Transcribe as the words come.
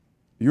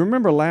You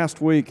remember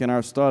last week in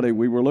our study,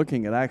 we were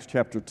looking at Acts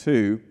chapter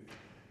 2,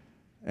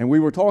 and we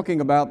were talking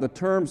about the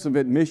terms of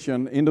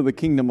admission into the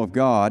kingdom of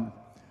God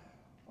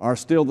are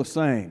still the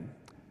same.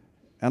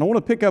 And I want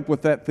to pick up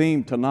with that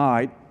theme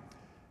tonight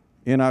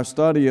in our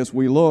study as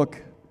we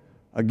look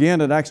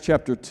again at Acts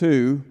chapter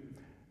 2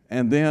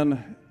 and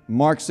then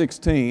Mark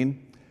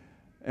 16.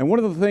 And one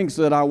of the things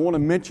that I want to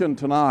mention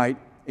tonight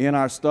in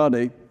our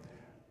study,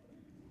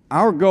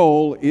 our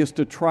goal is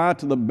to try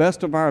to the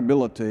best of our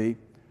ability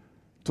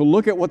to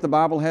look at what the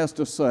Bible has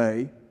to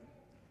say.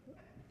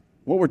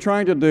 What we're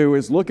trying to do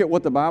is look at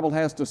what the Bible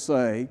has to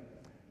say,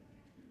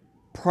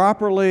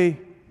 properly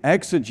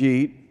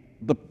exegete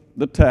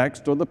the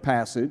text or the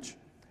passage,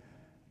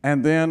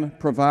 and then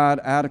provide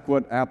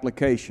adequate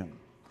application.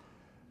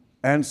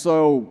 And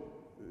so,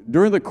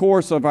 during the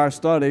course of our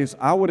studies,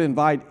 I would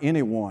invite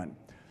anyone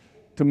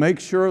to make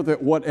sure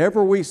that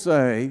whatever we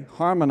say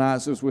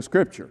harmonizes with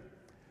Scripture.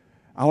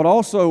 I would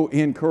also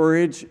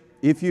encourage,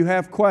 if you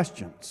have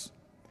questions,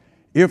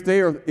 if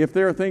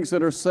there are things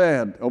that are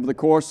said over the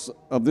course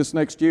of this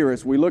next year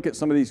as we look at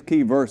some of these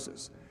key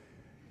verses,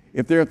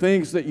 if there are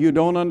things that you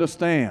don't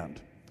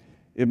understand,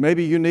 if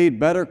maybe you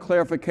need better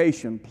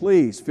clarification,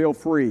 please feel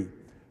free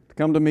to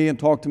come to me and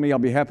talk to me. I'll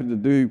be happy to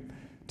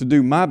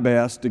do my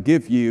best to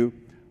give you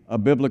a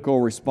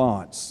biblical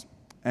response.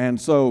 And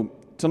so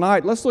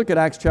tonight, let's look at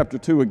Acts chapter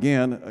 2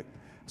 again. I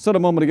said a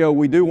moment ago,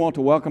 we do want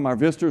to welcome our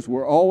visitors.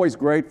 We're always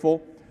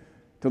grateful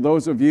to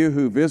those of you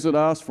who visit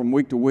us from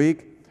week to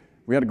week.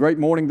 We had a great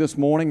morning this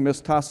morning.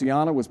 Miss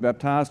Tatiana was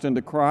baptized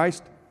into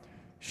Christ.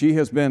 She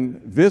has been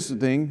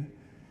visiting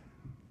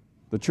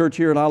the church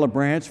here at Olive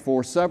Branch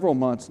for several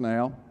months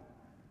now.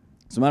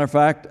 As a matter of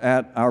fact,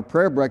 at our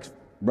prayer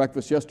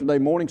breakfast yesterday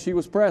morning, she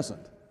was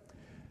present.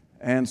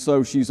 And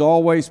so she's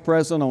always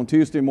present on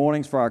Tuesday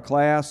mornings for our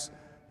class.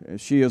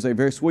 She is a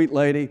very sweet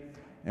lady,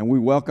 and we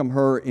welcome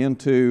her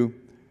into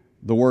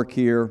the work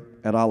here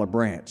at Olive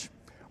Branch.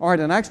 All right,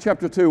 in Acts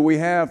chapter 2, we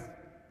have,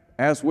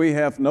 as we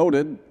have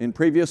noted in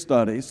previous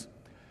studies,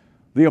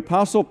 the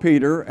Apostle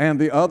Peter and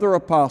the other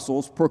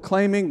apostles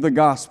proclaiming the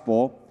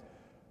gospel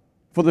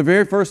for the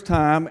very first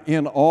time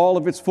in all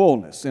of its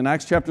fullness. In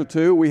Acts chapter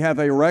 2, we have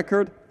a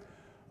record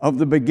of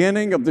the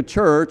beginning of the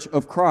church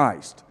of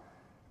Christ.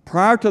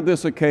 Prior to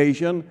this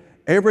occasion,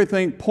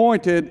 everything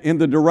pointed in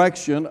the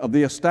direction of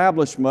the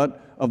establishment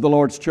of the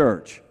Lord's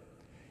church.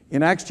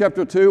 In Acts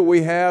chapter 2,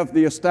 we have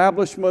the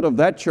establishment of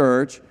that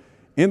church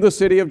in the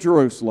city of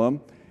Jerusalem,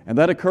 and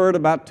that occurred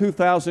about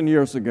 2,000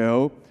 years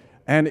ago,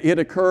 and it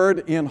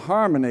occurred in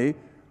harmony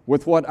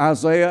with what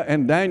Isaiah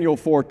and Daniel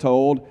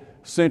foretold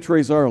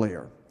centuries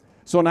earlier.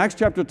 So in Acts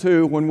chapter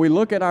 2, when we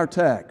look at our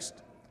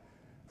text,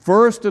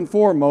 first and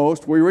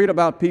foremost, we read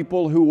about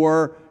people who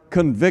were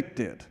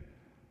convicted.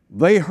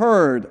 They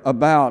heard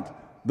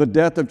about the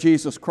death of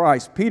Jesus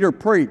Christ. Peter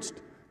preached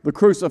the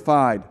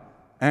crucified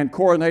and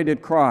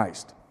coronated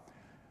Christ.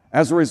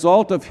 As a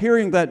result of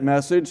hearing that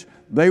message,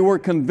 they were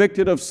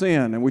convicted of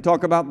sin. And we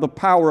talk about the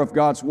power of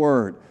God's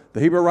Word. The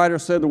Hebrew writer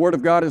said the Word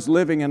of God is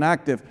living and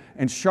active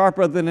and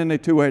sharper than any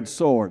two-edged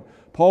sword.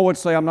 Paul would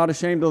say, I'm not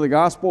ashamed of the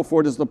gospel,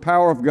 for it is the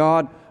power of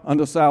God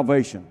unto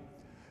salvation.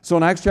 So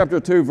in Acts chapter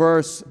 2,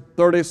 verse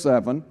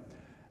 37,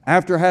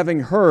 after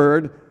having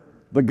heard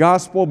the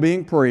gospel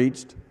being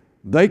preached,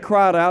 they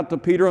cried out to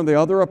Peter and the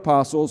other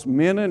apostles,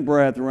 men and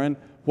brethren,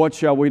 what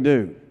shall we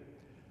do?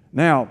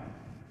 Now,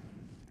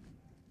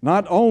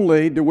 not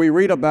only do we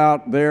read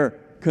about their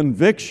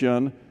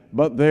conviction,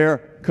 but their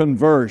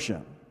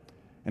conversion.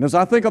 And as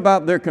I think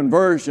about their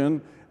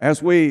conversion,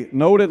 as we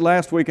noted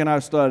last week in our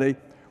study,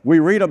 we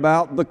read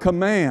about the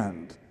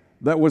command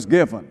that was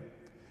given.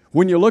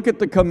 When you look at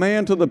the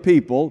command to the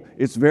people,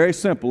 it's very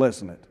simple,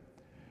 isn't it?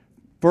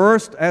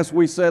 First, as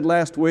we said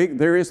last week,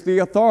 there is the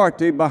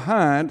authority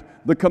behind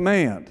the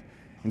command.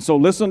 And so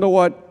listen to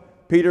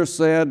what Peter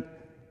said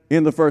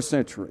in the first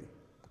century.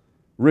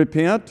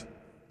 Repent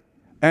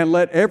and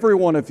let every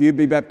one of you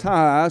be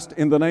baptized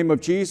in the name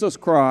of Jesus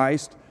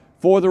Christ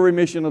for the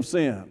remission of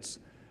sins.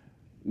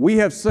 We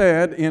have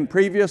said in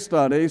previous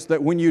studies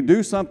that when you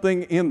do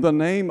something in the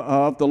name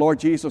of the Lord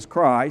Jesus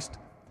Christ,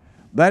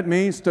 that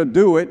means to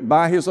do it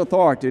by His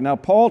authority. Now,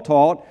 Paul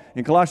taught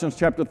in Colossians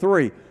chapter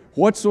 3,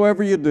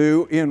 whatsoever you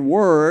do in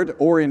word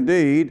or in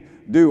deed,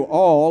 do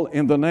all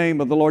in the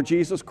name of the Lord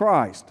Jesus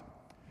Christ.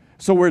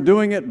 So we're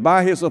doing it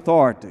by His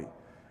authority.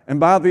 And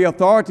by the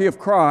authority of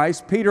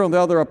Christ, Peter and the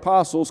other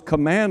apostles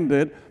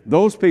commanded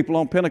those people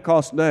on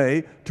Pentecost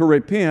Day to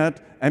repent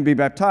and be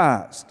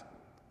baptized.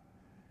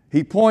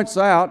 He points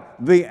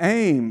out the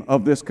aim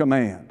of this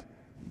command.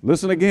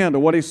 Listen again to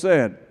what he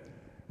said.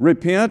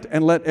 Repent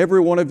and let every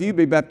one of you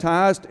be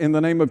baptized in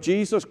the name of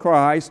Jesus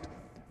Christ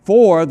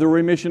for the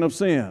remission of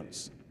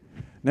sins.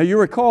 Now you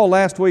recall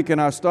last week in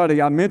our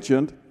study I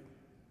mentioned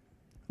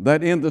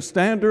that in the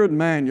standard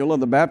manual of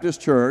the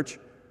Baptist Church,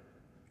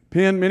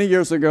 penned many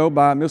years ago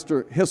by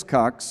Mr.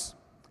 Hiscox,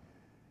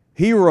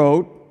 he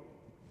wrote,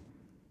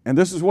 and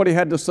this is what he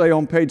had to say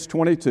on page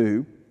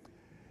 22,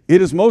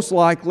 It is most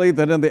likely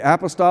that in the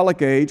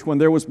apostolic age, when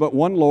there was but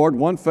one Lord,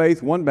 one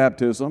faith, one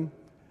baptism,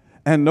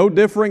 and no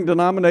differing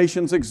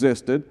denominations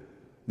existed,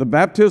 the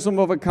baptism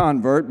of a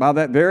convert by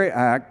that very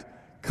act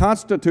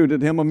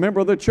constituted him a member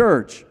of the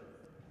church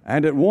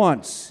and at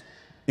once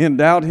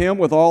endowed him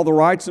with all the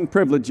rights and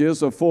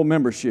privileges of full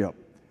membership.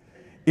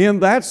 In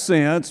that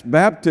sense,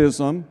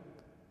 baptism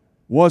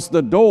was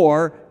the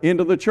door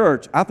into the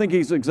church. I think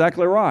he's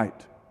exactly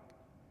right.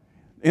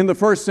 In the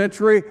first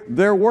century,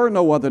 there were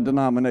no other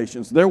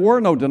denominations. There were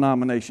no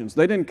denominations.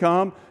 They didn't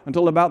come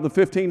until about the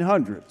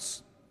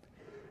 1500s.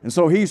 And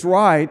so he's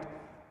right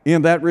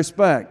in that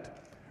respect.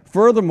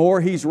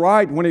 Furthermore, he's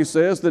right when he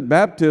says that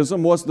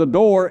baptism was the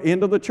door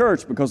into the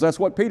church, because that's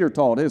what Peter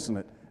taught, isn't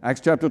it?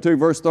 Acts chapter 2,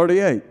 verse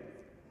 38.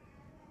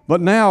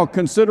 But now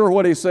consider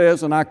what he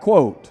says, and I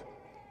quote,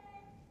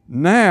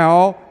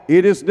 "Now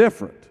it is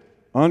different,"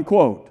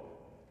 unquote.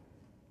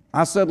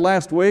 I said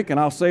last week, and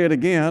I'll say it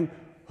again,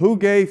 who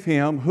gave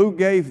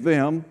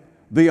them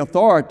the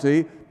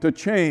authority to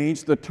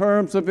change the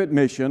terms of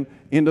admission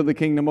into the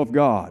kingdom of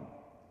God?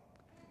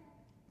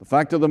 The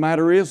fact of the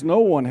matter is, no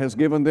one has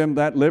given them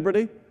that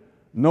liberty.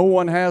 No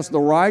one has the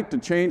right to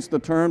change the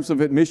terms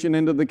of admission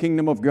into the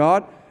kingdom of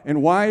God.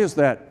 And why is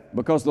that?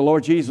 Because the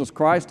Lord Jesus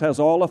Christ has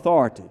all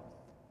authority.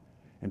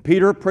 And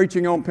Peter,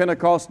 preaching on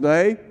Pentecost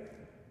Day,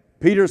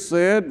 Peter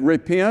said,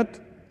 "Repent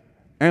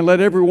and let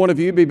every one of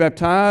you be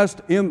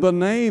baptized in the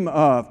name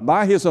of,"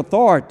 by His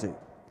authority.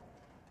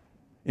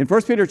 In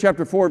 1 Peter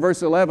chapter 4,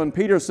 verse 11,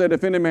 Peter said,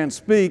 "If any man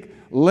speak,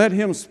 let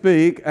him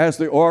speak as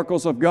the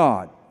oracles of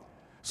God."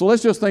 So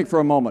let's just think for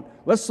a moment.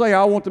 Let's say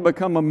I want to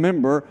become a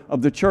member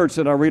of the church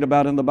that I read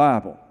about in the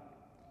Bible.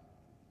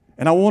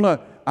 And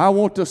I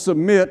want to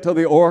submit to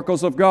the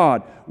oracles of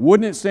God.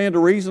 Wouldn't it stand to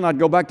reason I'd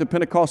go back to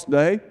Pentecost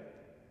Day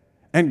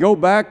and go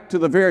back to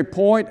the very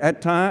point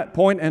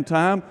in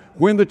time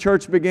when the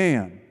church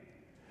began?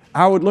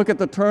 I would look at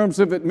the terms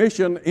of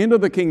admission into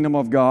the kingdom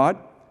of God,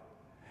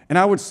 and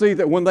I would see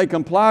that when they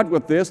complied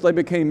with this, they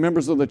became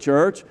members of the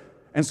church.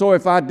 And so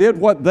if I did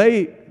what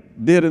they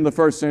did in the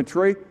first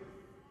century,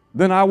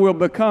 then I will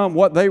become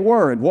what they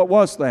were. And what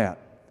was that?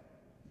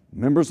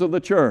 Members of the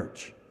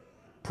church.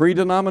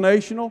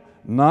 Pre-denominational,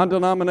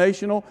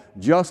 non-denominational,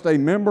 just a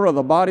member of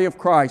the body of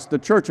Christ, the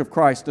church of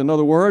Christ. In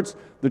other words,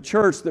 the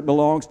church that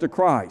belongs to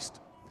Christ.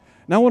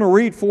 Now I want to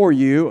read for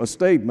you a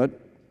statement,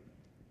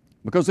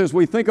 because as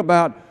we think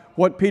about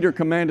what Peter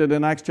commanded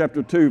in Acts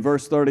chapter 2,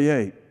 verse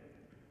 38,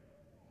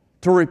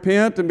 to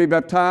repent and be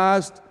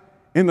baptized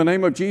in the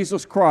name of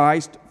Jesus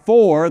Christ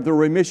for the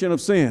remission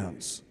of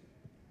sins.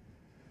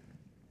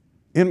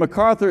 In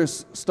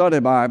MacArthur's Study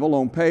Bible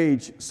on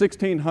page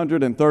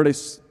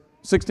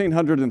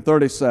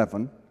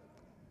 1637,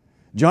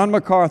 John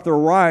MacArthur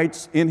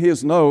writes in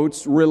his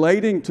notes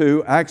relating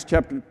to Acts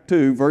chapter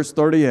 2, verse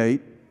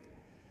 38,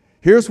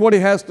 here's what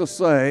he has to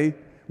say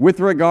with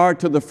regard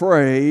to the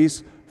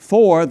phrase,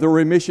 "for the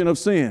remission of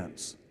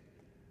sins."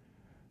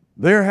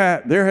 There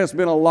has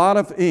been a lot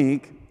of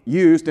ink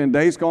used in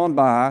days gone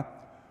by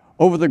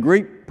over the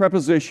Greek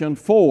preposition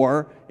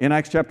 "for" in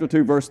Acts chapter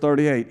 2, verse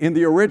 38. In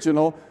the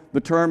original,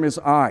 the term is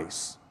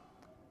 "eis."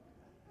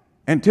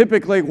 And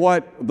typically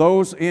what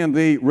those in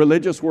the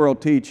religious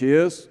world teach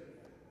is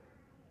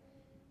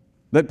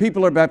that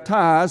people are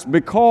baptized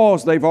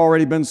because they've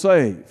already been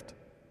saved,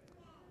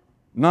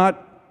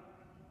 not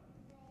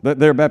that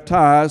they're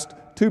baptized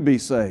to be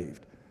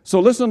saved. So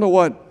listen to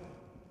what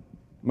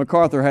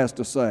MacArthur has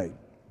to say.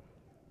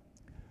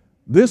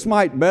 This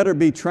might better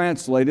be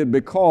translated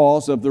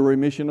because of the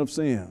remission of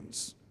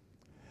sins.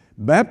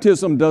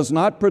 Baptism does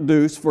not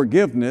produce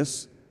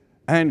forgiveness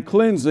and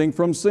cleansing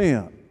from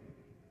sin.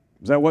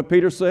 Is that what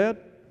Peter said?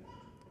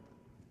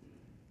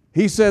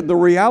 He said the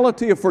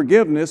reality of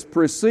forgiveness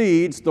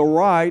precedes the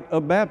rite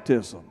of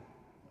baptism.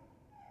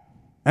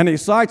 And he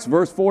cites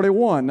verse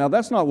 41. Now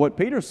that's not what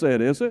Peter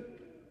said, is it?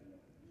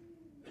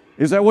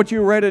 Is that what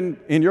you read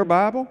in your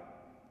Bible?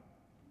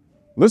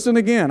 Listen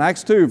again,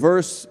 Acts 2,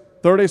 verse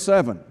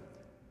 37.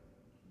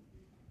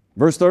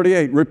 Verse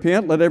 38,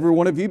 "Repent, let every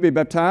one of you be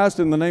baptized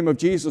in the name of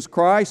Jesus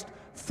Christ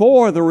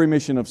for the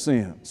remission of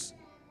sins."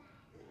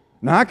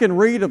 Now I can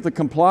read of the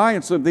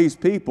compliance of these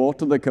people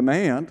to the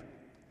command.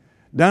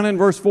 Down in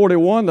verse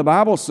 41, the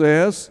Bible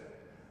says,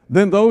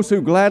 "Then those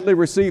who gladly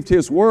received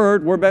His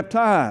word were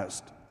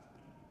baptized."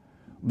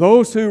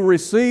 Those who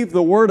received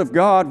the word of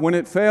God, when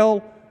it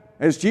fell,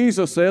 as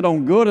Jesus said,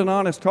 on good and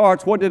honest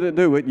hearts, what did it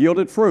do? It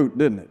yielded fruit,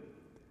 didn't it?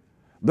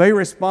 They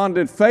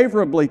responded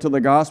favorably to the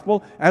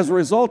gospel. As a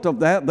result of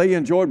that, they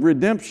enjoyed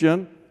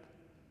redemption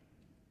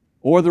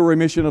or the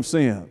remission of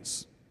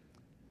sins.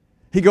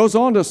 He goes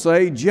on to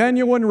say,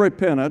 genuine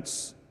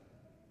repentance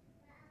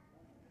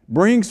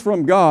brings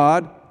from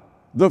God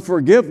the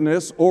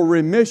forgiveness or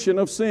remission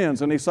of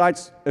sins. And he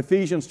cites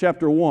Ephesians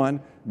chapter 1,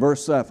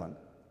 verse 7.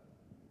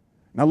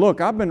 Now look,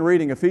 I've been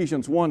reading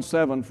Ephesians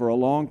 1:7 for a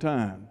long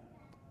time.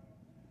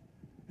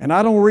 And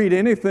I don't read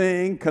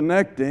anything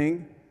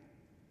connecting,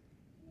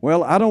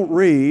 I don't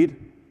read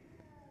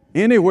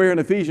anywhere in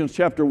Ephesians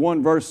chapter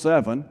 1, verse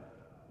 7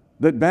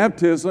 that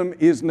baptism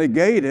is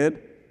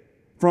negated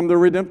from the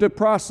redemptive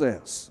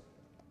process.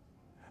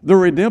 The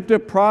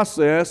redemptive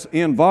process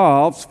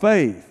involves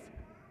faith.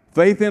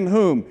 Faith in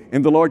whom?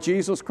 In the Lord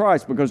Jesus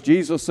Christ, because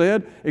Jesus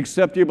said,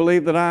 except you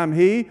believe that I am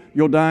He,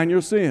 you'll die in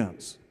your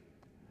sins.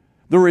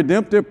 The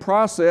redemptive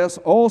process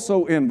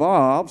also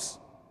involves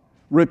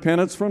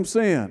repentance from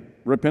sin,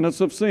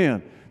 repentance of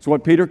sin. It's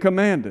what Peter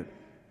commanded.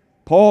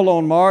 Paul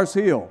on Mars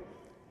Hill,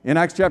 in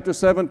Acts chapter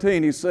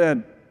 17, he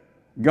said,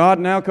 God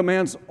now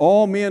commands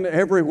all men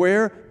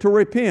everywhere to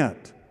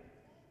repent.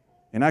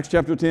 In Acts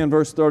chapter 10,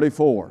 verse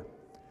 34.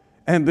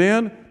 And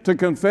then to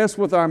confess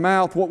with our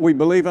mouth what we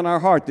believe in our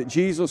heart, that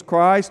Jesus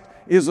Christ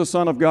is the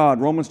Son of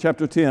God. Romans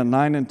chapter 10,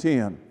 9 and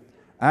 10.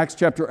 Acts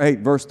chapter 8,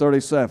 verse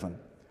 37.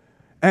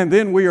 And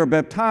then we are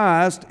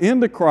baptized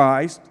into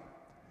Christ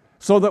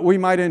so that we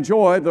might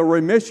enjoy the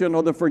remission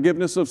or the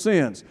forgiveness of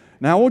sins.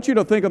 Now I want you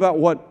to think about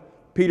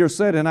what Peter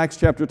said in Acts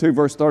chapter 2,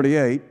 verse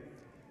 38.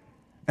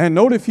 And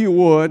note, if you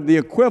would, the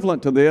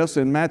equivalent to this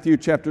in Matthew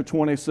chapter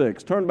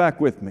 26. Turn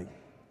back with me.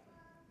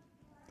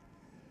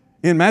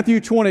 In Matthew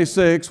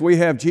 26, we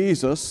have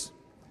Jesus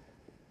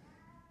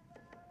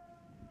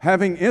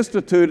having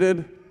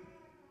instituted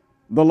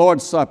the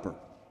Lord's Supper.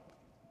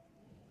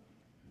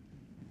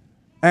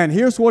 And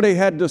here's what He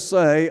had to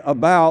say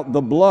about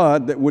the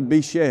blood that would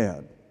be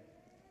shed.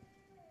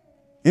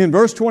 In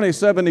verse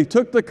 27, He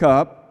took the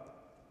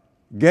cup,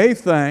 gave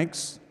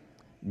thanks,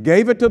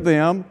 gave it to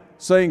them,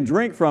 saying,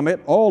 drink from it,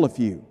 all of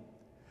you.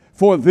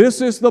 For this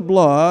is the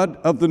blood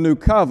of the new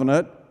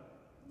covenant,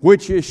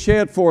 which is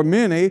shed for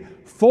many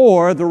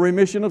for the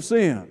remission of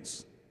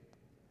sins.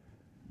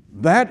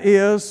 That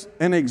is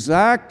an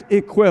exact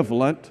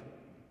equivalent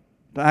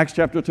to Acts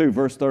chapter 2,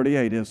 verse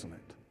 38, isn't it?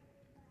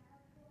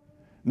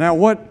 Now,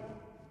 what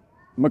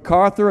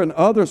MacArthur and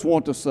others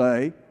want to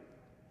say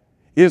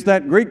is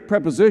that Greek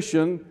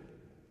preposition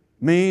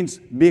means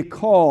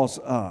because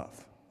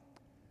of.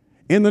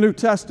 In the New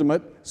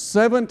Testament,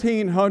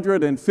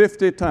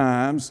 1,750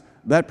 times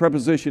that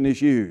preposition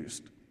is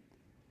used.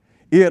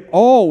 It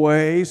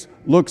always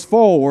looks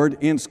forward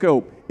in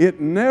scope. It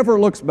never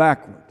looks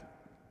backward.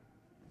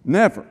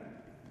 Never.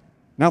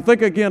 Now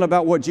think again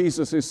about what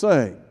Jesus is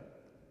saying.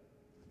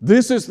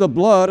 This is the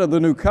blood of the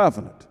new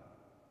covenant.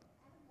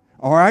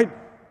 All right?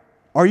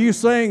 Are you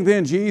saying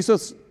then,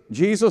 Jesus,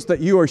 that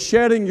you are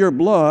shedding your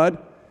blood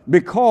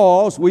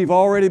because we've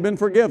already been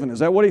forgiven? Is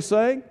that what He's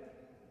saying?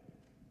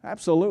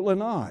 Absolutely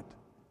not.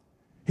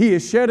 He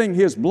is shedding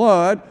His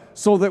blood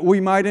so that we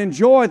might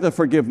enjoy the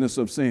forgiveness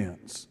of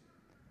sins.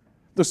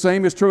 The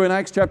same is true in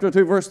Acts chapter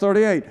 2, verse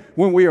 38.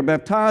 When we are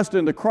baptized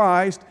into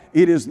Christ,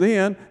 it is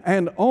then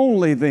and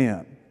only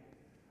then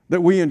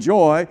that we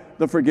enjoy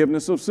the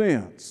forgiveness of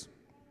sins.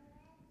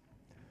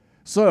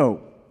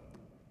 So,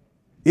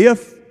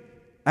 if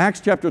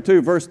Acts chapter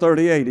 2, verse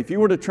 38, if you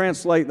were to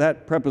translate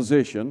that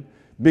preposition,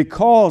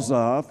 because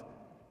of,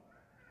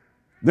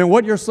 then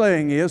what you're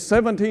saying is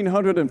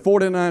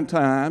 1,749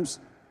 times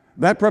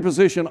that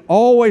preposition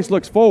always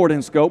looks forward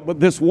in scope, but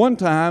this one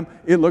time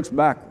it looks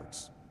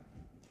backwards.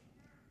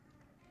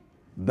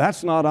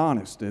 That's not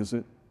honest, is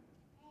it?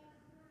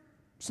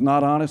 It's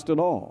not honest at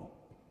all.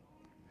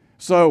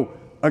 So,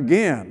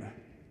 again,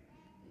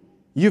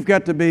 you've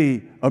got to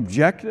be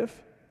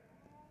objective,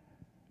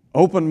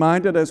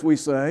 open-minded, as we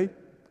say,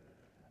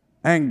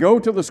 and go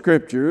to the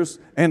Scriptures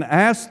and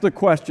ask the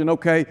question,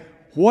 okay,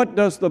 what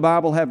does the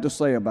Bible have to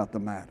say about the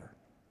matter?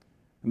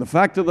 And the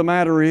fact of the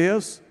matter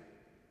is,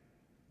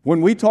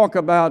 when we talk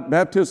about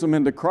baptism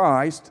into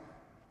Christ,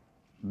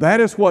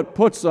 that is what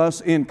puts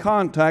us in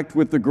contact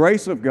with the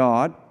grace of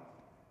God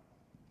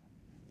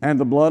and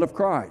the blood of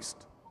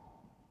Christ.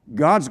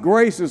 God's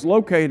grace is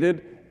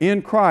located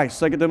in Christ,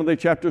 2 Timothy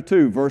chapter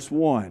 2, verse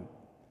 1.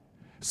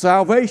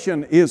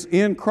 Salvation is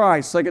in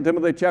Christ, 2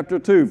 Timothy chapter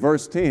 2,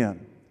 verse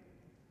 10.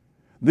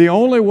 The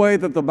only way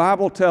that the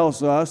Bible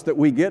tells us that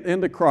we get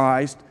into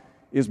Christ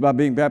is by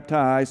being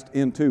baptized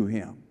into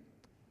Him.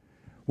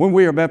 When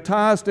we are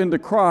baptized into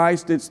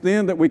Christ, it's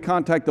then that we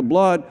contact the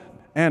blood.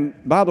 And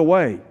by the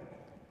way,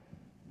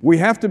 we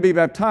have to be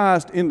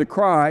baptized into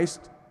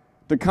Christ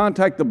to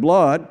contact the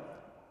blood.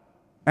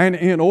 And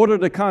in order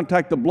to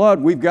contact the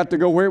blood, we've got to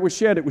go where it was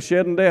shed. It was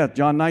shed in death,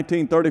 John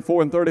 19,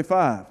 34 and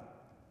 35.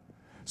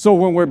 So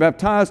when we're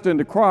baptized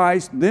into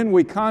Christ, then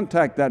we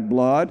contact that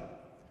blood,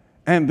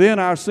 and then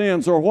our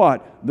sins are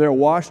what? They're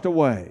washed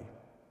away.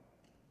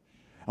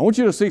 I want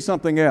you to see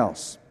something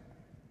else.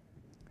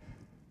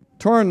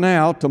 Turn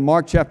now to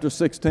Mark chapter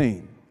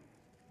 16.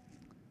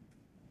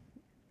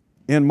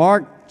 In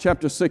Mark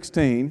chapter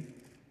 16,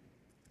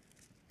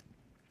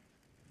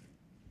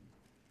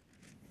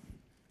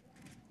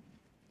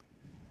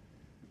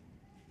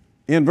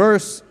 in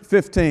verse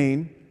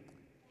 15,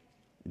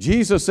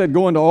 Jesus said,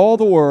 "Go into all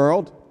the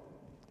world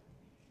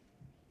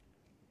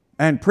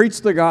and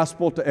preach the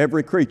gospel to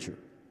every creature.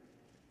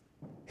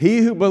 He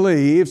who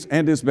believes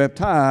and is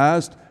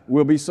baptized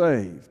will be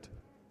saved,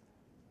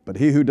 but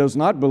he who does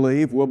not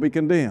believe will be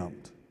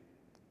condemned."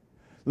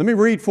 Let me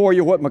read for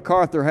you what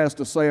MacArthur has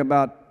to say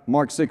about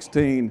Mark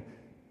 16,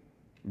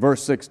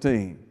 verse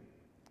 16.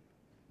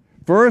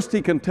 First,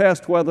 he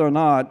contests whether or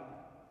not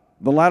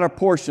the latter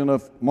portion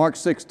of Mark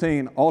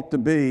 16 ought to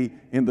be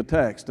in the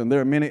text. And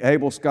there are many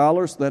able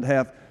scholars that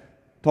have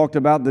talked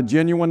about the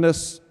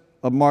genuineness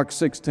of Mark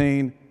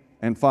 16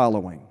 and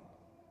following.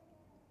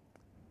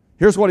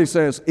 Here's what he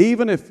says,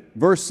 even if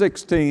verse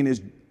 16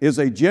 is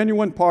a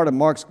genuine part of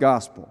Mark's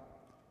gospel.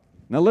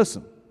 Now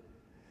listen,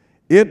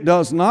 it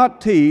does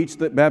not teach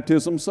that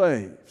baptism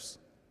saves.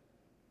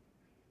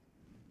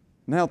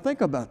 Now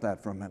think about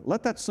that for a minute.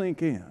 Let that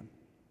sink in.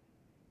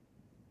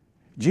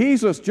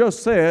 Jesus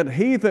just said,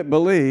 he that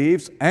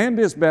believes and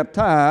is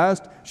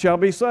baptized shall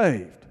be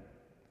saved.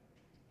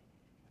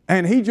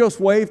 And he just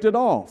waved it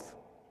off.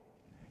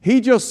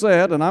 He just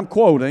said, and I'm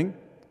quoting,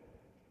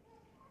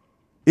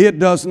 it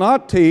does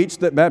not teach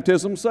that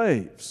baptism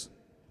saves,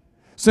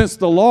 since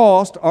the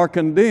lost are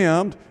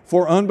condemned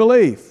for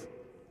unbelief,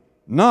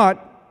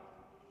 not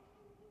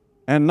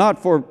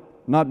for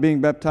not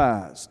being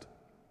baptized.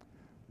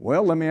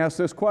 Well, let me ask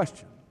this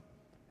question.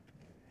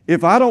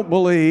 If I don't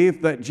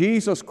believe that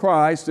Jesus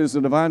Christ is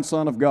the divine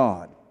Son of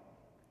God,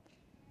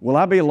 will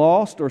I be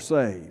lost or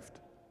saved?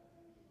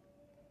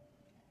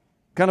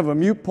 Kind of a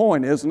moot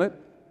point, isn't it?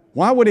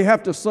 Why would he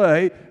have to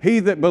say, he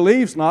that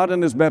believes not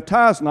and is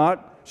baptized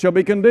not shall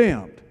be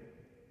condemned?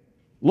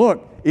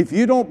 Look, if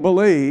you don't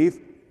believe,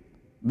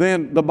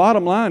 then the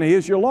bottom line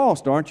is you're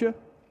lost, aren't you?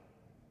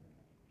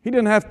 He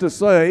didn't have to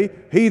say,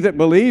 he that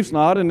believes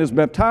not and is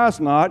baptized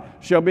not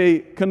shall be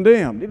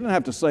condemned. He didn't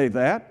have to say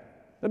that.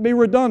 That'd be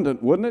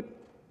redundant, wouldn't it?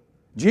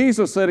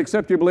 Jesus said,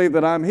 except you believe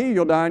that I'm he,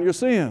 you'll die in your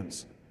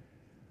sins.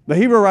 The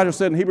Hebrew writer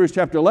said in Hebrews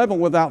chapter 11,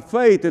 without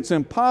faith it's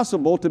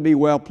impossible to be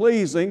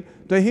well-pleasing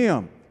to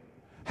him.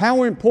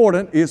 How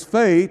important is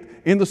faith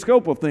in the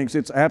scope of things?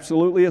 It's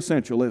absolutely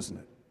essential, isn't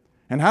it?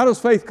 And how does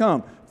faith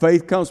come?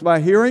 Faith comes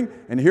by hearing,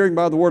 and hearing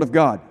by the Word of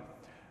God.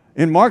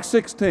 In Mark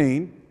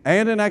 16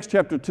 and in Acts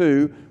chapter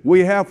 2,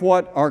 we have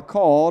what are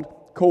called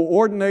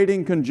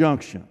coordinating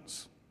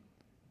conjunctions.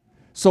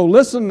 So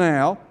listen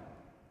now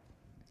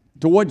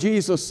to what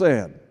Jesus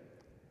said.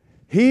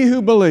 He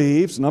who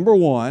believes, number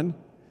one,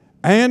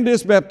 and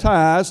is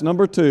baptized,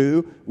 number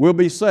two, will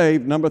be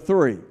saved, number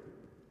three.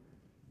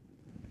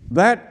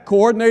 That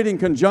coordinating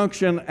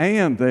conjunction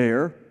and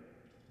there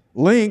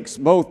links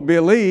both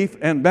belief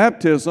and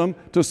baptism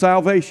to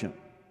salvation.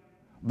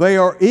 They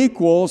are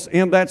equals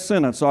in that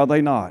sentence, are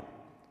they not?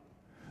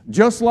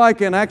 Just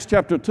like in Acts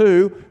chapter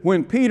 2,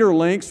 when Peter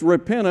links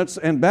repentance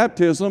and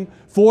baptism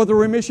for the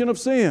remission of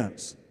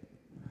sins.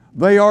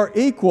 They are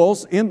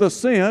equals in the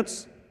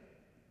sense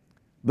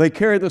they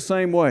carry the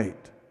same weight.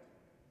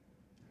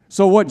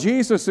 So what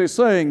Jesus is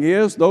saying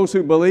is, those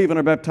who believe and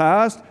are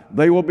baptized,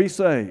 they will be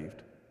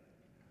saved.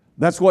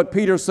 That's what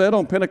Peter said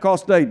on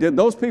Pentecost Day. Did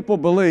those people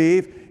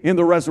believe in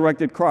the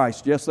resurrected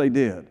Christ? Yes, they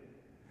did.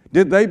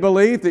 Did they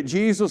believe that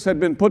Jesus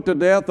had been put to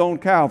death on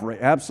Calvary?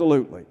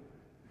 Absolutely.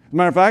 As a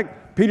matter of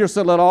fact, Peter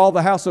said, let all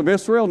the house of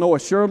Israel know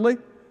assuredly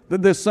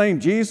that this same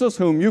Jesus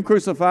whom you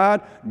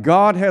crucified,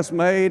 God has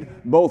made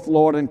both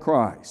Lord and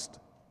Christ.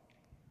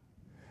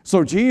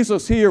 So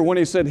Jesus here, when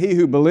he said, he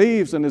who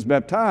believes and is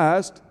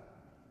baptized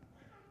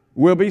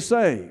will be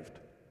saved.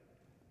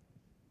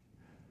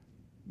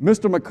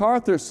 Mr.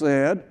 MacArthur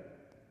said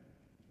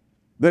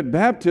that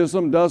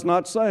baptism does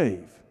not save.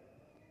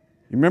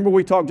 You remember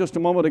we talked just a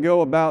moment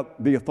ago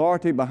about the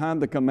authority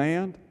behind the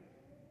command?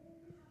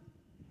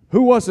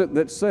 Who was it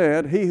that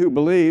said, he who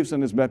believes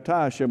and is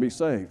baptized shall be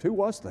saved? Who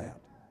was that?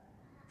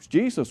 It was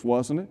Jesus,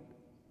 wasn't it?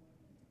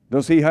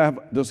 Does he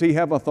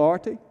have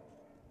authority?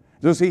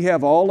 Does he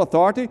have all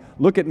authority?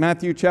 Look at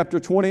Matthew chapter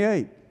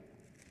 28.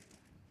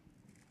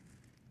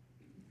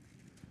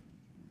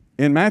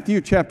 In Matthew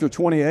chapter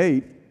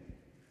 28,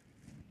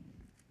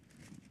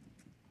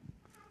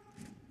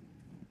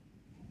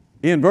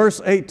 in verse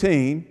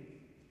 18,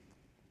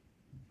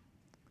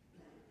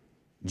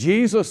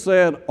 Jesus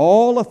said,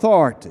 all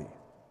authority,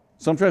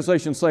 some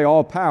translations say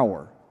all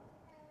power,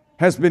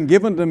 has been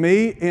given to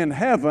me in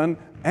heaven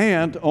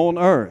and on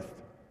earth.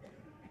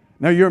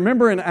 Now you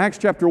remember in Acts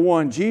chapter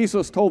 1,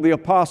 Jesus told the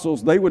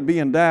apostles they would be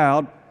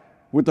endowed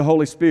with the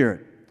Holy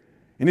Spirit.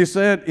 And he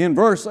said in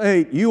verse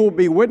 8, you will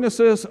be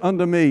witnesses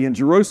unto me in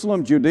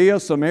Jerusalem,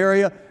 Judea,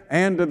 Samaria,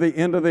 and to the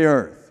end of the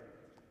earth.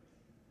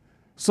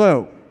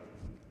 So,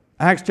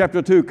 Acts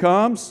chapter 2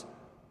 comes,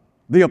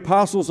 the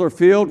apostles are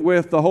filled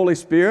with the Holy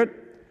Spirit.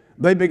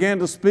 They began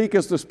to speak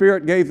as the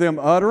Spirit gave them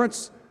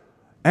utterance,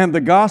 and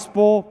the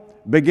gospel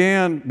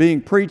began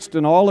being preached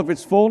in all of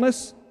its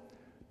fullness.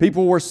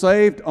 People were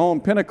saved on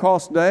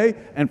Pentecost Day,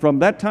 and from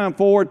that time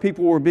forward,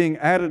 people were being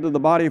added to the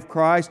body of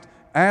Christ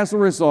as a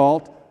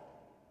result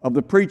of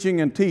the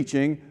preaching and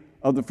teaching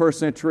of the first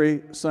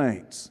century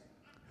saints.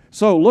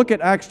 So look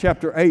at Acts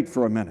chapter 8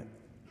 for a minute.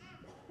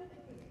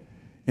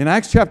 In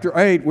Acts chapter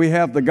 8, we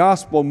have the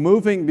gospel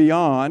moving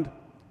beyond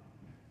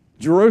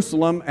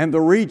Jerusalem and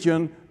the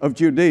region of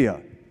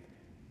Judea.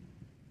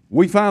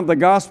 We find the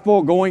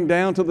gospel going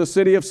down to the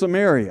city of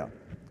Samaria.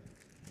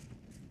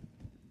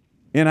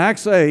 In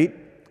Acts 8,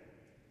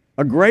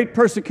 a great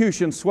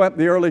persecution swept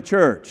the early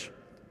church.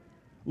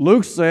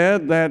 Luke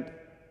said that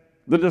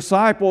the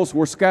disciples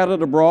were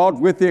scattered abroad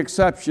with the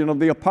exception of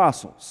the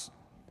apostles.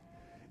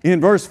 In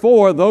verse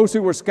 4, those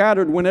who were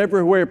scattered went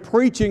everywhere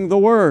preaching the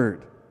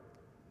word.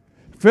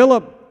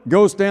 Philip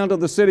goes down to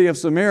the city of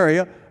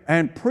Samaria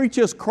and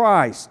preaches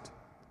Christ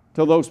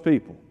to those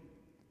people.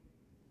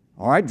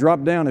 All right,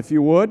 drop down if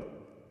you would,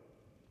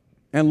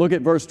 and look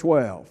at verse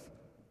 12.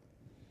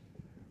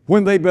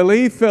 When they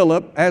believed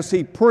Philip as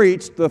he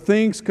preached the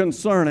things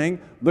concerning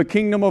the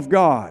kingdom of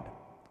God.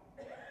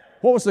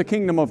 What was the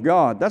kingdom of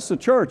God? That's the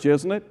church,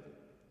 isn't it?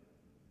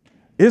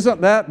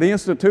 Isn't that the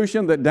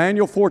institution that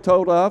Daniel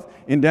foretold of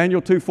in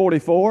Daniel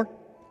 2:44?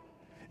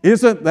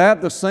 Isn't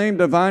that the same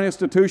divine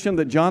institution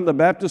that John the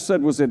Baptist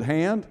said was at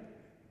hand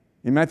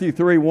in Matthew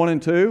 3:1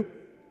 and 2?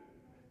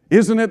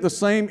 Isn't it the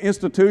same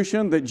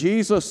institution that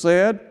Jesus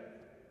said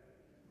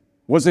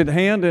was at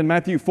hand in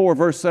Matthew 4,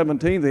 verse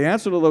 17? The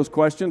answer to those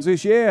questions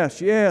is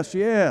yes, yes,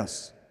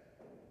 yes.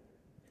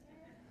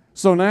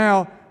 So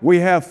now we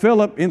have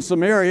Philip in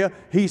Samaria.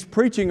 He's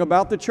preaching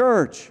about the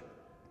church,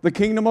 the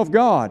kingdom of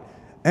God.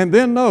 And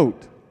then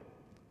note,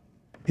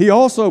 he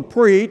also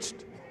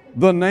preached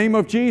the name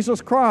of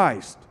Jesus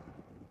Christ.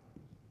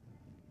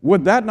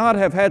 Would that not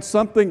have had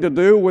something to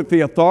do with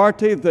the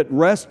authority that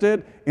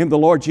rested in the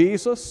Lord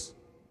Jesus?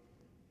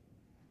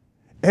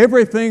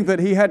 Everything that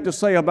he had to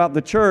say about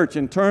the church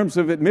in terms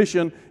of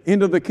admission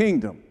into the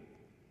kingdom,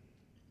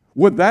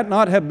 would that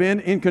not have been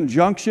in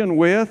conjunction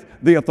with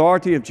the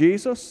authority of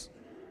Jesus?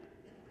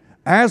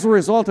 As a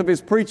result of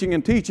his preaching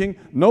and teaching,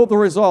 note the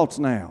results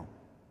now.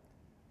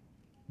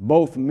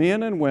 Both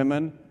men and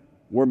women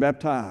were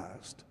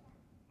baptized.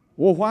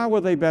 Well, why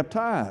were they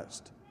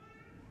baptized?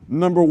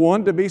 Number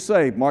one, to be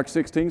saved, Mark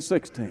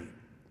 16:16.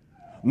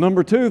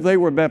 Number two, they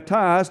were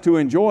baptized to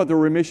enjoy the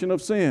remission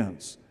of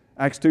sins,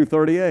 Acts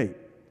 2:38.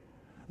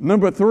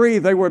 Number three,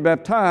 they were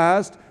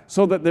baptized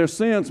so that their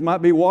sins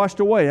might be washed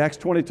away, Acts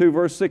 22,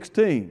 verse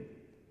 16.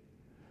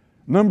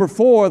 Number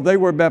four, they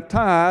were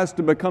baptized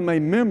to become a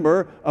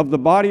member of the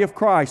body of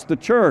Christ, the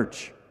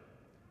church,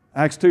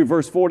 Acts 2,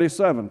 verse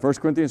 47, 1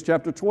 Corinthians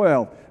chapter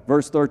 12,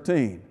 verse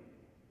 13.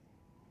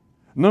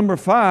 Number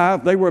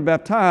five, they were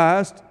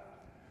baptized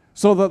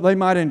so that they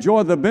might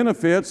enjoy the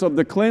benefits of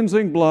the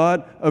cleansing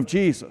blood of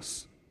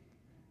Jesus.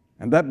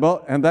 And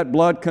that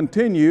blood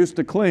continues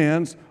to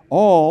cleanse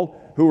all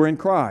who are in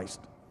Christ.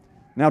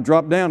 Now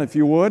drop down if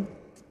you would.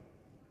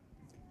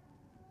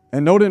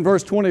 And note in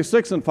verse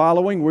 26 and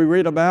following, we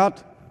read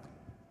about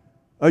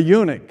a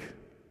eunuch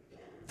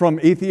from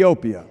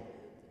Ethiopia.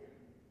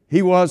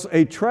 He was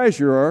a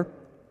treasurer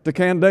to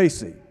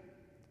Candace,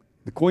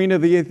 the queen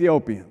of the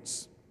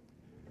Ethiopians.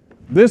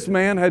 This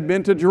man had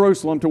been to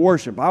Jerusalem to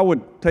worship. I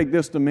would take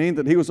this to mean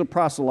that he was a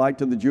proselyte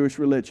to the Jewish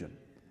religion.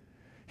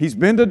 He's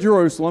been to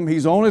Jerusalem.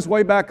 He's on his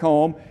way back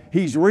home.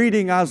 He's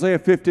reading Isaiah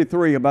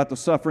 53 about the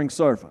suffering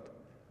servant,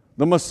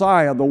 the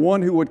Messiah, the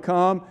one who would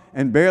come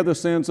and bear the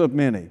sins of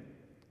many.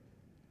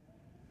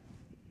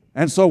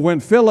 And so when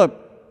Philip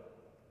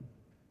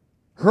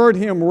heard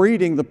him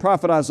reading the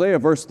prophet Isaiah,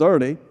 verse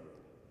 30,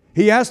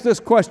 he asked this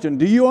question,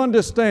 "Do you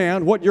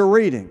understand what you're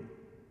reading?"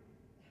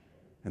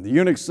 And the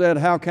eunuch said,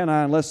 "How can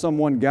I unless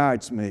someone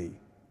guides me?"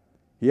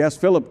 He asked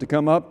Philip to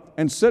come up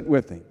and sit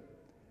with him.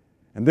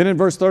 And then in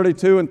verse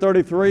 32 and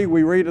 33,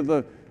 we read of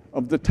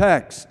the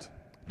text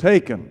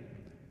taken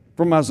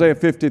from Isaiah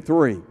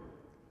 53.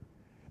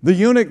 The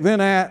eunuch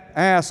then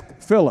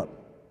asked Philip,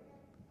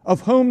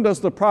 "Of whom does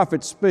the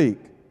prophet speak?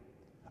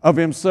 Of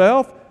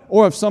himself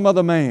or of some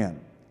other man?"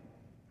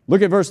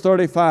 Look at verse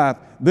 35.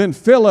 Then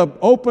Philip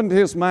opened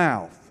his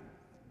mouth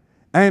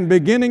and,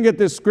 beginning at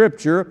this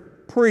scripture,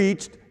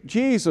 preached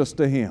Jesus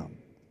to him.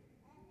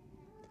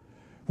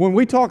 When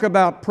we talk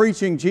about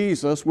preaching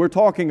Jesus, we're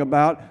talking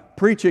about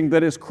preaching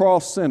that is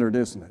cross-centered,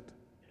 isn't it?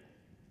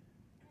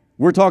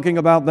 We're talking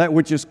about that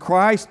which is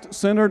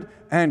Christ-centered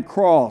and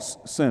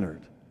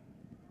cross-centered.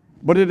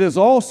 But it is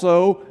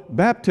also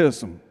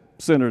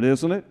baptism-centered,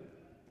 isn't it?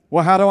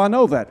 Well, how do I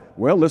know that?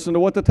 Well, listen to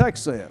what the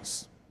text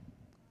says.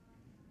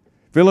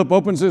 Philip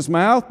opens his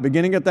mouth,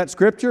 beginning at that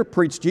scripture,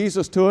 preached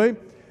Jesus to him.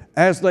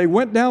 As they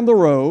went down the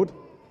road,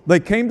 they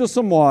came to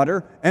some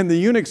water, and the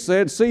eunuch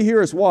said, "See,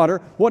 here is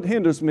water. What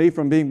hinders me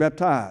from being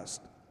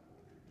baptized?"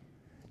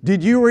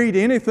 Did you read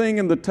anything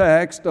in the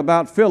text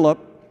about Philip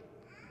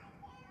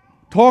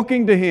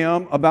talking to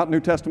him about New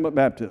Testament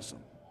baptism?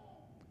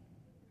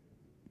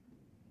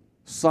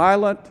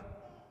 Silent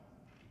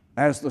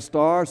as the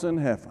stars in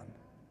heaven.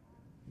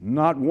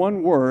 Not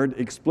one word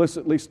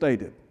explicitly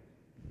stated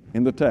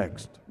in the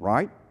text,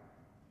 right?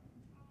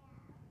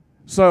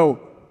 So,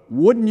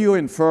 wouldn't you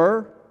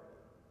infer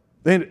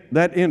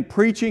that in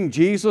preaching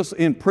Jesus,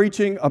 in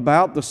preaching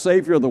about the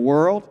Savior of the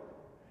world,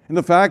 and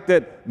the fact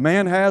that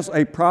man has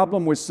a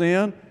problem with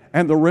sin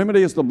and the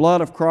remedy is the blood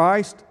of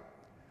Christ,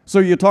 so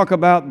you talk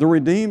about the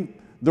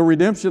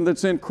redemption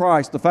that's in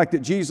Christ, the fact that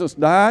Jesus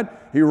died,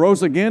 He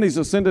rose again, He's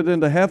ascended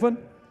into heaven.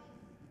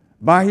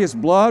 By His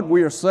blood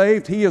we are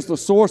saved. He is the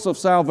source of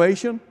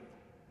salvation.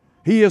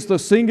 He is the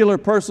singular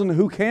person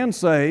who can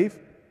save.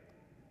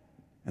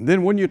 And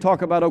then when you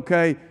talk about,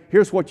 okay,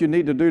 here's what you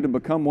need to do to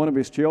become one of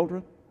His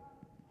children.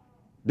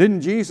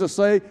 Didn't Jesus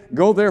say,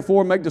 "Go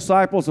therefore, make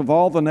disciples of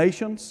all the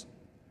nations"?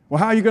 Well,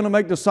 how are you going to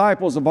make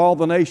disciples of all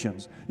the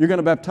nations? You're going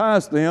to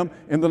baptize them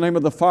in the name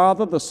of the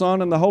Father, the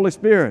Son, and the Holy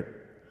Spirit.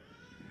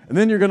 And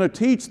then you're going to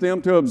teach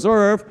them to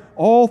observe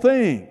all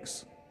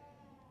things.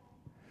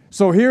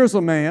 So here's a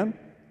man.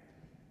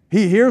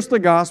 He hears the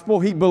gospel.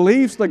 He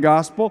believes the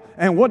gospel.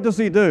 And what does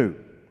he do?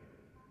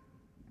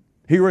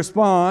 He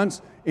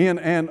responds in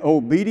an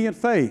obedient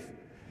faith.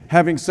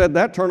 Having said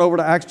that, turn over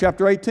to Acts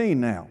chapter 18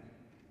 now.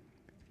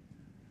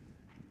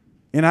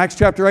 In Acts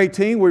chapter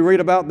 18, we read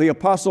about the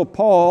Apostle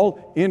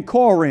Paul in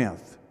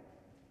Corinth.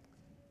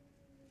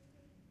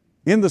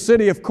 In the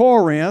city of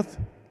Corinth,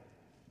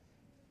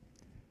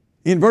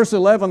 in verse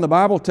 11, the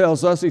Bible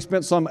tells us he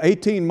spent some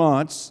 18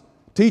 months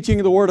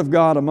teaching the Word of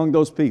God among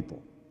those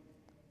people.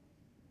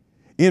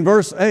 In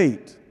verse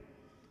 8,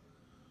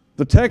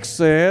 the text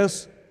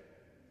says,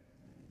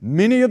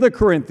 many of the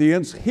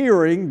Corinthians,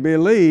 hearing,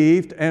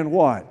 believed, and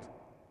what?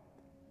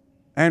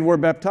 And were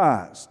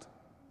baptized.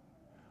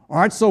 All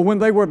right, so when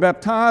they were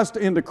baptized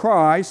into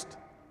Christ,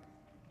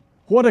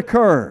 what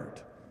occurred?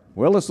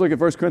 Well, let's look at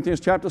 1 Corinthians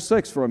chapter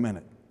 6 for a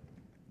minute.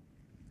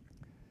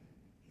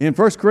 In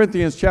 1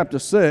 Corinthians chapter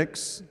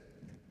 6,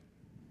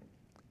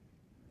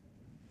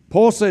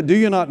 Paul said, do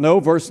you not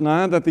know, verse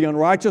 9, that the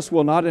unrighteous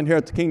will not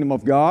inherit the kingdom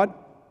of God?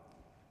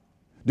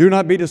 Do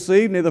not be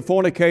deceived, neither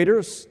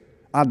fornicators,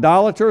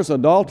 idolaters,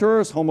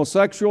 adulterers,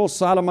 homosexuals,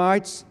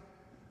 sodomites,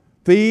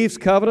 thieves,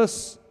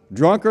 covetous,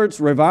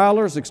 drunkards,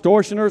 revilers,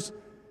 extortioners.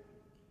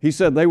 He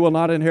said, they will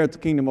not inherit the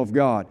kingdom of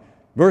God.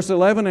 Verse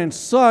 11, and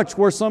such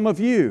were some of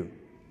you.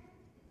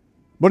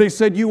 But he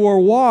said, you were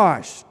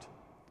washed.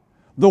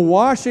 The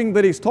washing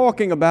that he's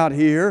talking about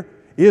here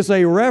is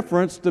a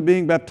reference to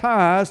being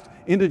baptized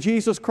into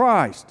Jesus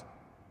Christ.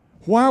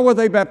 Why were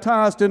they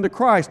baptized into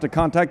Christ? To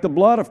contact the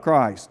blood of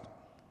Christ,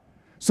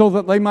 so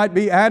that they might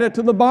be added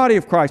to the body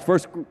of Christ.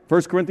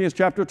 1 Corinthians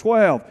chapter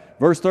 12,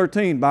 verse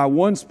 13, by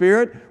one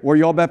Spirit were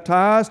you all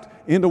baptized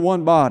into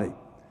one body.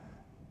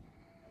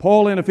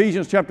 Paul in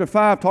Ephesians chapter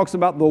 5 talks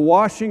about the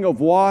washing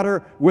of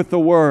water with the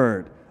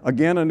Word.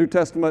 Again, a New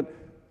Testament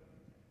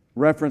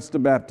reference to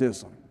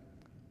baptism.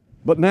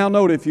 But now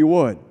note, if you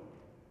would,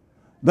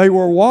 they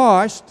were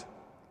washed,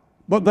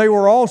 but they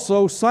were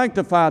also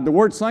sanctified. The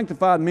word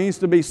sanctified means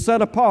to be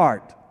set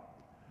apart.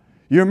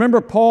 You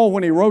remember Paul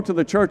when he wrote to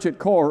the church at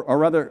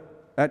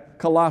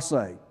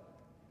Colossae.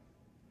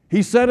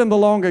 He said in the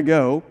long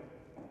ago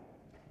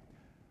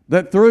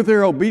that through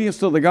their obedience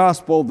to the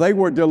gospel, they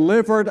were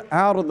delivered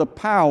out of the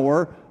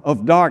power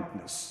of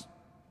darkness.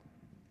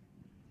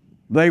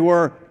 They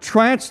were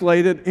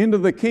translated into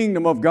the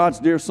kingdom of God's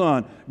dear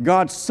Son.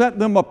 God set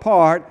them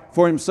apart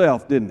for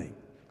Himself, didn't He?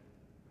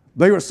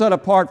 They were set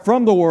apart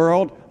from the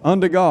world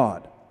unto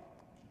God.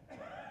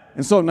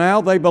 And so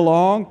now they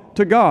belong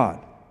to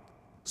God.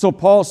 So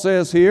Paul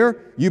says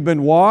here, you've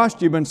been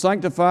washed, you've been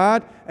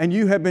sanctified, and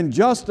you have been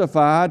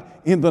justified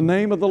in the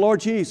name of the Lord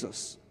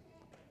Jesus.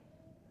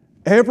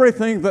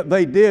 Everything that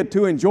they did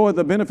to enjoy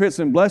the benefits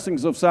and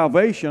blessings of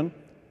salvation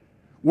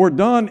were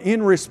done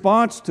in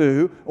response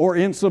to or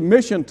in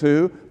submission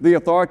to the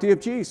authority of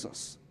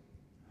Jesus.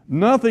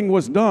 Nothing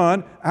was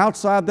done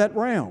outside that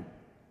realm.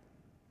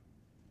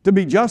 To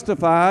be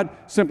justified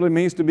simply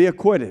means to be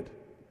acquitted.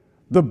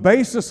 The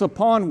basis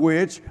upon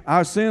which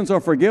our sins are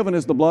forgiven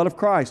is the blood of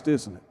Christ,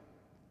 isn't it?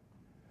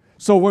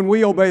 So when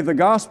we obey the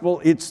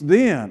gospel, it's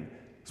then.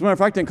 As a matter of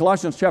fact, in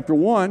Colossians chapter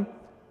 1,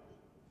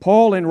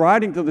 Paul, in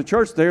writing to the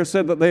church there,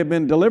 said that they have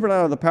been delivered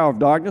out of the power of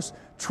darkness,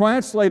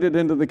 translated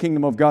into the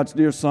kingdom of God's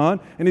dear Son,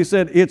 and he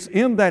said it's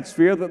in that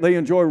sphere that they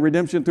enjoy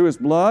redemption through His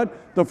blood,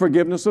 the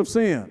forgiveness of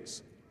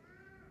sins.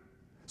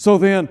 So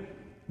then,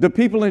 do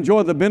people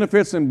enjoy the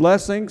benefits and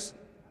blessings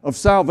of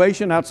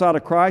salvation outside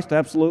of Christ?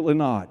 Absolutely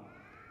not.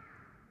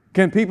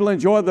 Can people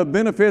enjoy the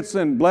benefits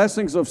and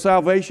blessings of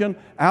salvation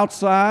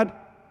outside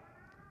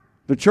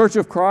the church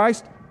of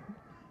Christ?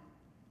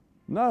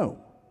 No.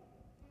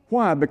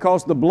 Why?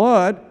 Because the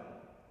blood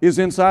is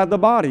inside the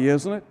body,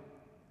 isn't it?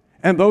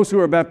 And those who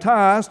are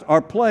baptized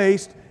are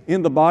placed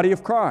in the body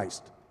of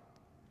Christ.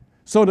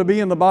 So to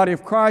be in the body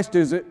of Christ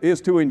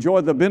is to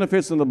enjoy the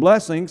benefits and the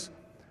blessings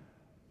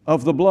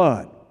of the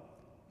blood.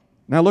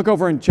 Now look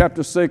over in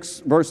chapter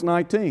 6, verse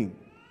 19.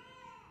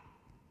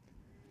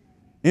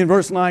 In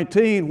verse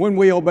 19, when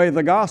we obey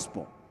the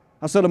gospel,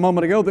 I said a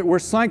moment ago that we're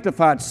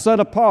sanctified, set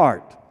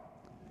apart.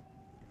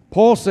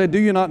 Paul said, do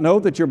you not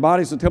know that your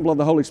body is the temple of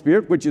the Holy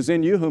Spirit, which is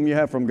in you, whom you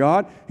have from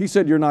God? He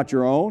said, you're not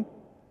your own.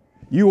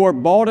 You were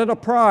bought at a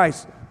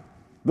price.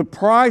 The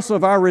price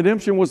of our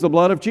redemption was the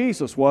blood of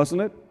Jesus,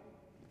 wasn't it?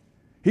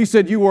 He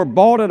said, you were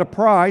bought at a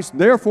price,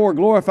 therefore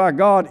glorify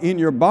God in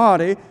your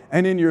body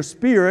and in your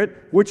spirit,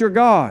 which are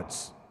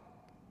God's.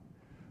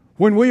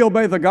 When we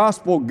obey the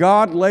gospel,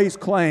 God lays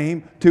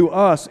claim to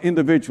us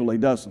individually,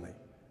 doesn't He?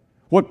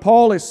 What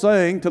Paul is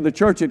saying to the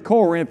church at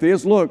Corinth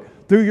is, look,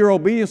 through your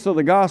obedience to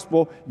the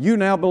gospel, you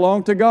now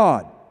belong to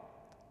God.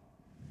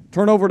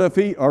 Turn over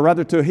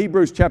to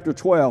Hebrews chapter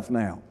 12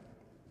 now.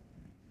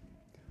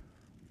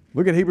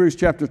 Look at Hebrews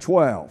chapter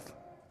 12.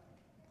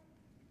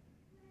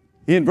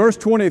 In verse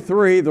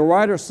 23, the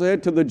writer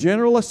said, to the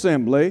general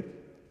assembly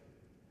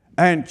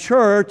and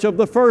church of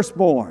the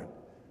firstborn.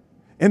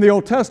 In the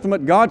Old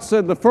Testament, God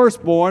said the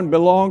firstborn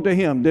belonged to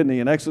Him, didn't He,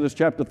 in Exodus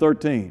chapter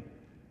 13.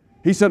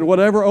 He said,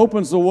 whatever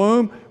opens the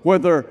womb,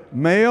 whether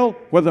male,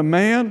 whether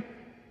man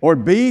or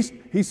beast,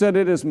 He said,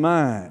 it is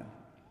mine.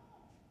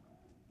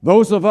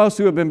 Those of us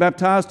who have been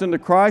baptized into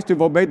Christ,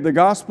 who've obeyed the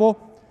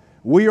gospel,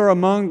 we are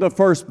among the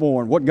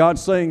firstborn. What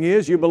God's saying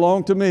is, you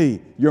belong to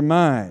me, you're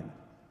mine.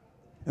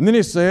 And then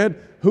He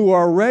said, who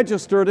are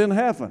registered in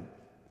heaven.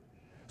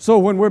 So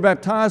when we're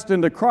baptized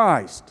into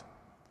Christ,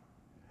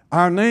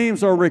 our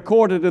names are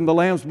recorded in the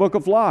Lamb's Book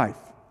of Life.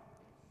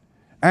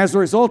 As a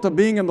result of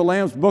being in the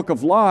Lamb's Book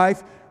of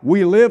Life,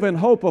 we live in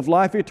hope of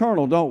life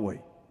eternal, don't we?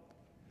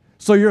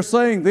 So you're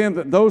saying then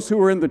that those who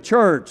are in the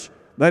church,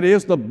 that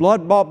is the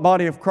blood-bought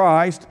body of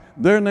Christ,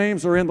 their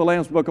names are in the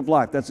Lamb's Book of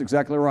Life. That's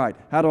exactly right.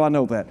 How do I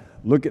know that?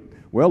 Look at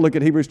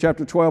Hebrews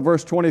chapter 12,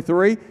 verse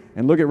 23,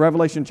 and look at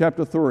Revelation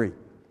chapter 3.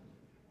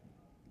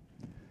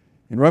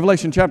 In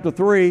Revelation chapter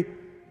 3,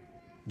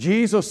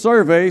 Jesus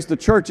surveys the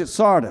church at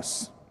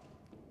Sardis.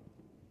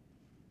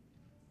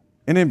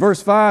 And in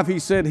verse 5, He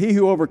said, he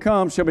who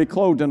overcomes shall be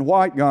clothed in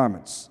white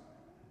garments,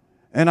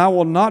 and I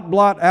will not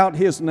blot out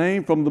his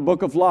name from the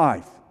book of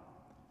life.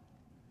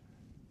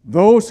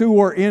 Those who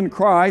were in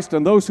Christ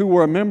and those who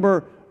were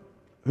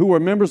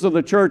members of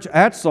the church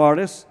at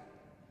Sardis,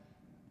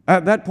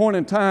 at that point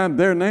in time,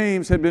 their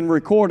names had been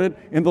recorded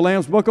in the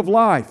Lamb's Book of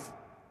Life.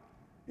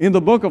 In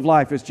the Book of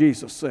Life, as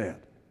Jesus said.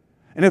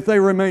 And if they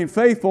remained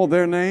faithful,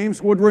 their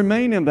names would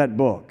remain in that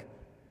book.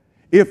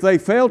 If they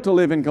failed to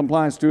live in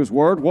compliance to His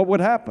Word, what would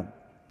happen?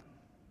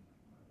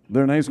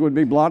 Their names would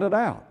be blotted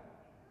out.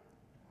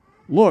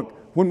 Look,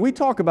 when we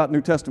talk about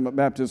New Testament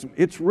baptism,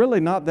 it's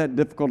really not that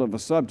difficult of a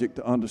subject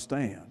to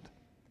understand.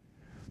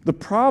 The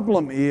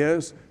problem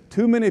is,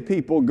 too many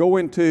people go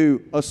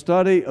into a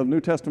study of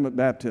New Testament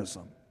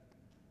baptism,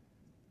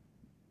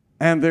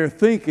 and their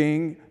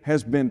thinking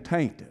has been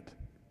tainted.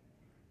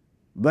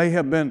 They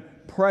have been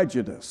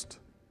prejudiced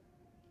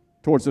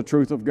towards the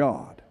truth of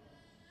God.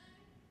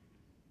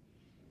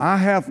 I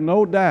have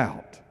no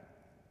doubt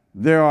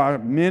there are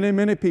many,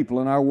 many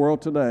people in our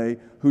world today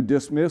who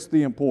dismiss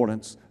the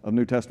importance of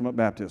New Testament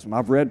baptism.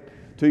 I've read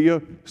to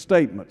you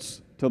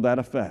statements to that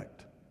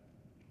effect.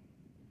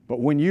 But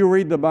when you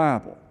read the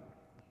Bible,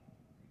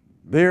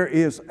 there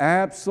is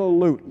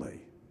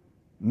absolutely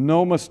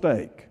no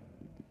mistake.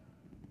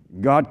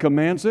 God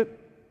commands it.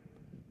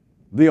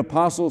 The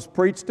apostles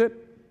preached it.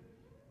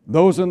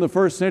 Those in the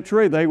first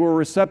century, they were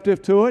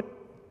receptive to it.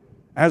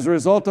 As a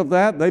result of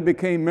that, they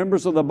became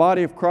members of the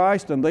body of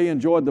Christ and they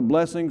enjoyed the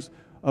blessings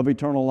of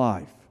eternal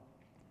life.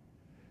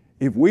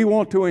 If we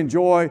want to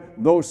enjoy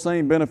those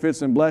same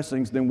benefits and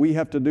blessings, then we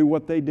have to do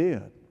what they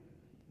did.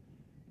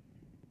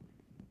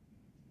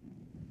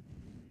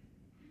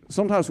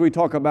 Sometimes we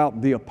talk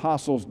about the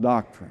apostles'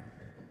 doctrine.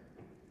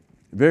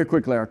 Very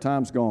quickly, our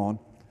time's gone.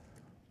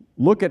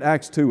 Look at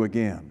Acts 2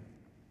 again.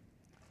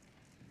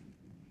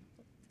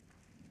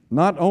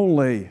 Not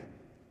only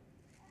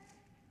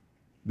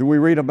do we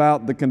read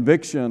about the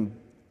conviction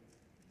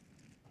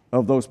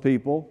of those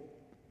people,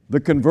 the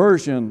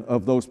conversion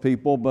of those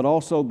people, but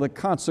also the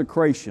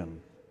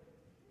consecration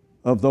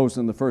of those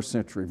in the first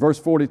century. Verse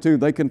 42,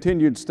 they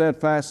continued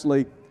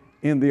steadfastly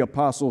in the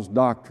apostles'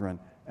 doctrine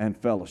and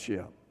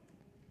fellowship.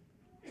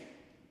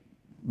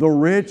 The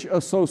rich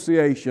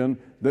association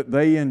that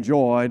they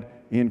enjoyed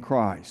in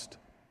Christ.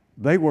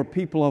 They were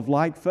people of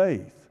like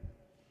faith.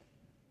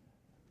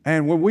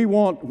 And when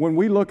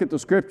we look at the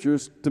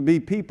Scriptures to be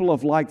people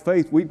of like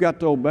faith, we've got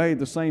to obey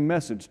the same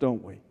message,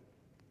 don't we?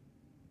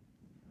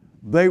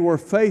 They were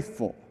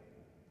faithful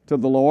to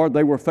the Lord.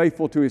 They were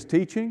faithful to His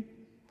teaching.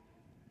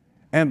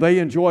 And they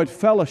enjoyed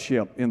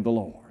fellowship in the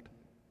Lord.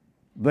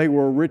 They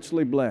were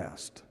richly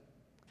blessed.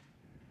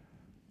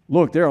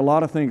 Look, there are a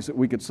lot of things that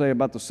we could say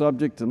about the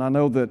subject, and I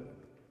know that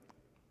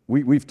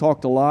we've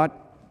talked a lot.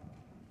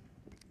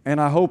 And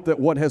I hope that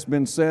what has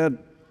been said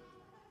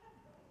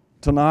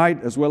tonight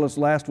as well as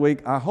last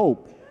week, I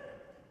hope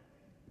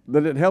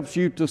that it helps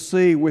you to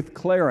see with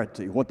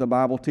clarity what the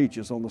Bible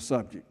teaches on the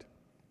subject.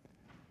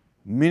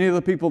 Many of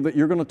the people that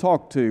you're going to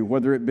talk to,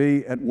 whether it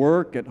be at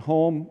work, at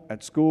home,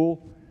 at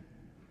school,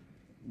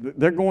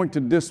 they're going to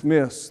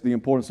dismiss the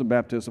importance of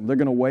baptism. They're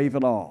going to wave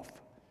it off.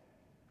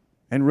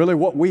 And really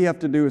what we have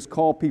to do is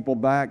call people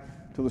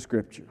back to the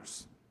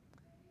Scriptures.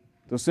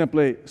 To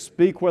simply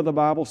speak where the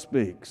Bible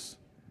speaks.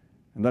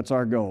 And that's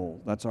our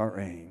goal. That's our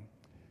aim.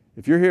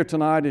 If you're here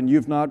tonight and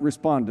you've not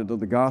responded to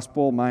the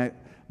gospel, my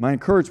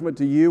encouragement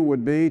to you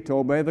would be to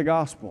obey the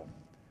gospel.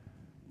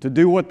 To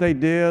do what they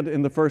did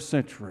in the first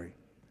century.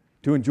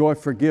 To enjoy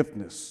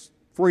forgiveness,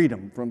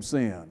 freedom from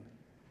sin.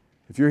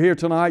 If you're here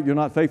tonight, you're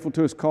not faithful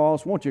to His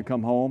cause, won't you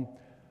come home?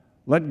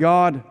 Let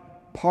God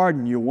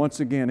pardon you once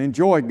again.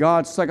 Enjoy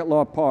God's second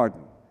law of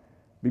pardon.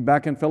 Be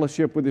back in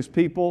fellowship with His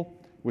people,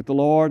 with the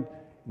Lord,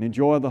 and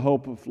enjoy the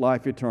hope of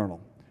life eternal.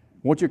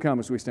 Won't you come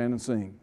as we stand and sing?